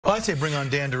Well, I'd say bring on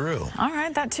Dan DeRue. All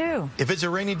right, that too. If it's a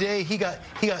rainy day,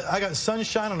 I got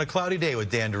sunshine on a cloudy day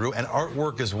with Dan DeRue and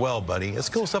artwork as well, buddy. It's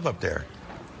cool stuff up there.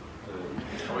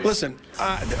 Listen,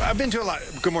 I've been to a lot.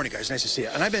 Good morning, guys. Nice to see you.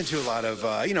 And I've been to a lot of,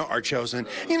 art shows. And,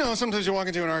 sometimes you walk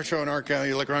into an art show, an art gallery,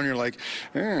 you look around, and you're like,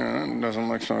 that doesn't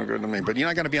look so good to me. But,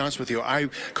 I got to be honest with you.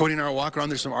 Kwgn and I walk around.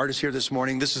 There's some artists here this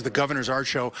morning. This is the Governor's Art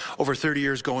Show, over 30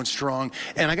 years going strong.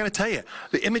 And I got to tell you,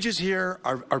 the images here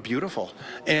are beautiful.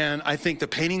 And I think the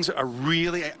paintings are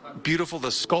really beautiful.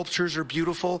 The sculptures are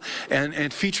beautiful.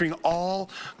 And featuring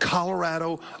all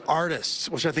Colorado artists,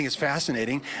 which I think is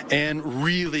fascinating and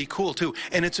really cool, too.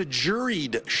 And it's a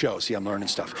juried show. See, I'm learning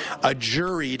stuff. A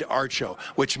juried art show,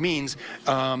 which means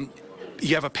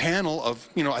you have a panel of,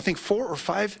 I think 4 or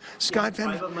 5, Scott?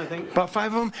 5 of them, I think. About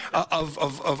 5 of them,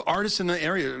 of artists in the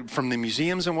area from the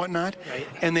museums and whatnot. Right.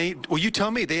 And you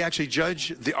tell me, they actually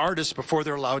judge the artists before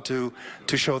they're allowed to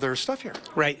show their stuff here.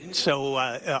 Right. So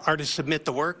artists submit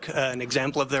the work, an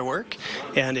example of their work,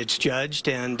 and it's judged.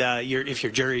 And if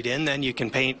you're juried in, then you can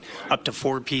paint up to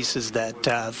 4 pieces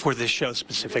that for this show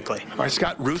specifically. All right,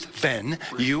 Scott, Ruth Fenn,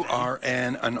 you are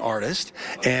an artist,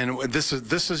 and this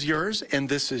is yours, and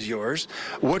this is yours.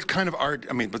 What kind of art?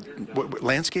 I mean, what,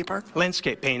 landscape art?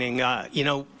 Landscape painting.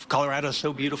 Colorado's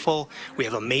so beautiful. We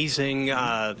have amazing,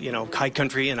 high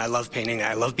country, and I love painting.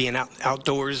 I love being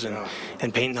outdoors and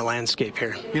painting the landscape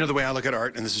here. The way I look at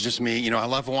art, and this is just me. I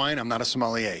love wine. I'm not a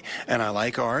sommelier, and I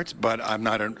like art, but I'm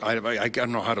not. I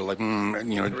don't know how to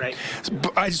Right.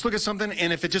 But I just look at something,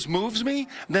 and if it just moves me,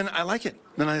 then I like it.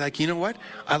 Then I like, what?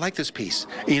 I like this piece.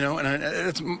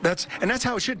 And that's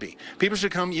how it should be. People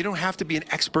should come. You don't have to be an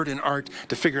expert in art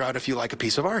to figure out if you like a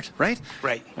piece of art, right?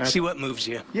 Right. See what moves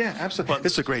you. Yeah, absolutely.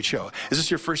 This is a great show. Is this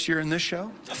your first year in this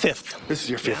show? 5th. This is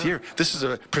your 5th year. This is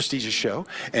a prestigious show,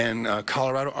 and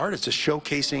Colorado Artists is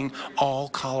showcasing all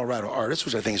Colorado artists,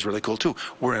 which I think is really cool too.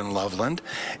 We're in Loveland.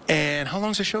 And how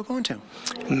long is the show going to?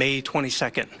 May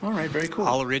 22nd. All right, very cool.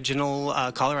 All original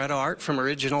Colorado art from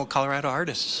original Colorado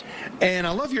artists. And I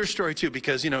love your story too,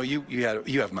 because you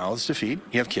have mouths to feed,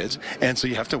 you have kids, and so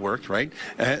you have to work, right?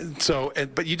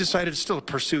 But you decided still to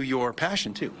pursue your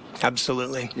passion too.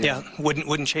 Absolutely. Yeah.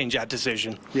 Wouldn't change that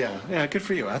decision. Yeah. Good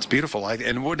for you. That's beautiful.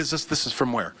 And what is this? This is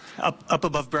from where? Up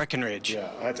above Breckenridge. Yeah,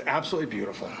 that's absolutely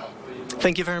beautiful.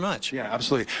 Thank you very much. Yeah,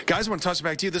 absolutely. Guys, I want to toss it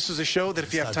back to you. This is a show that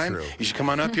if you have time, you should come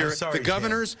on up here. Sorry, the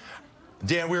Governors.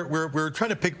 Dan, we're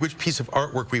trying to pick which piece of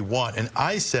artwork we want, and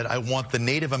I said I want the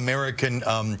Native American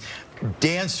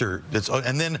dancer.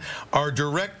 And then our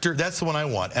director, that's the one I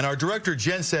want. And our director,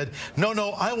 Jen, said, no,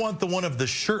 I want the one of the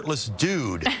shirtless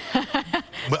dude.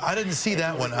 But I didn't see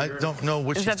that one. I don't know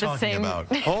what she's talking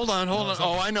about. Hold on.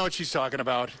 Oh, I know what she's talking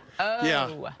about. Oh.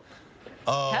 Yeah.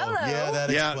 Oh,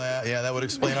 Yeah, that would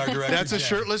explain our director. That's a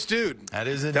shirtless dude. That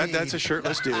is indeed. That's a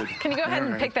shirtless dude. Can you go ahead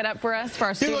and pick that up for us for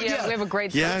our studio? Yeah. We have a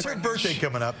great Yeah. It's her birthday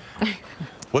coming up.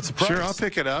 What's the price? Sure, I'll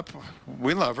pick it up.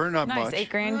 We love her, not nice, much.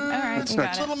 $8,000. All right, It's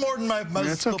a little more than my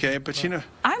It's okay, but I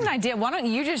have an idea. Why don't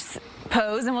you just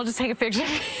pose and we'll just take a picture of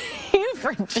you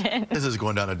for Jen. This is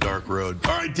going down a dark road.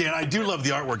 All right, Dan, I do love the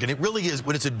artwork, and it really is.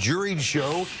 When it's a juried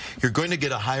show, you're going to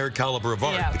get a higher caliber of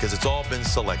art because it's all been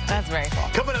selected. That's very cool.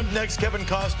 Coming up next, Kevin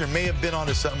Costner may have been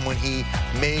onto something when he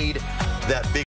made that big